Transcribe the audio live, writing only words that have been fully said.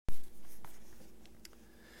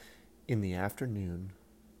In the afternoon,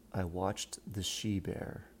 I watched the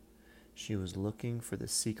she-bear. She was looking for the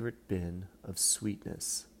secret bin of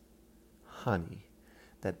sweetness, honey,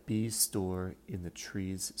 that bees store in the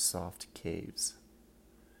tree's soft caves.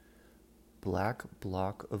 Black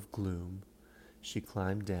block of gloom, she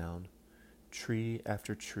climbed down, tree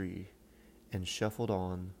after tree, and shuffled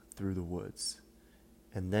on through the woods.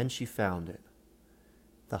 And then she found it,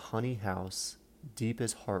 the honey house, deep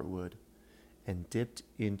as heartwood, and dipped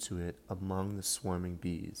into it among the swarming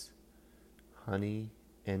bees. Honey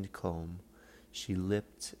and comb she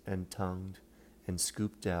lipped and tongued and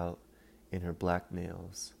scooped out in her black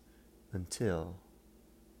nails until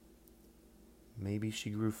maybe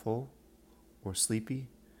she grew full or sleepy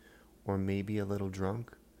or maybe a little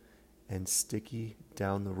drunk and sticky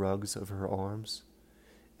down the rugs of her arms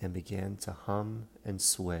and began to hum and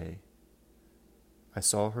sway. I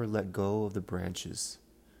saw her let go of the branches.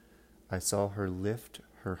 I saw her lift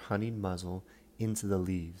her honeyed muzzle into the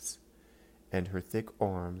leaves, and her thick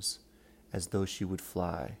arms, as though she would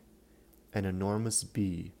fly, an enormous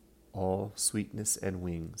bee, all sweetness and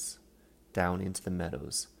wings, down into the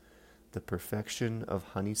meadows, the perfection of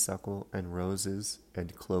honeysuckle and roses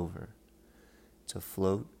and clover, to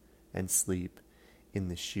float and sleep in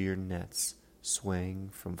the sheer nets swaying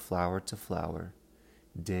from flower to flower,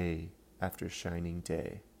 day after shining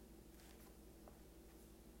day.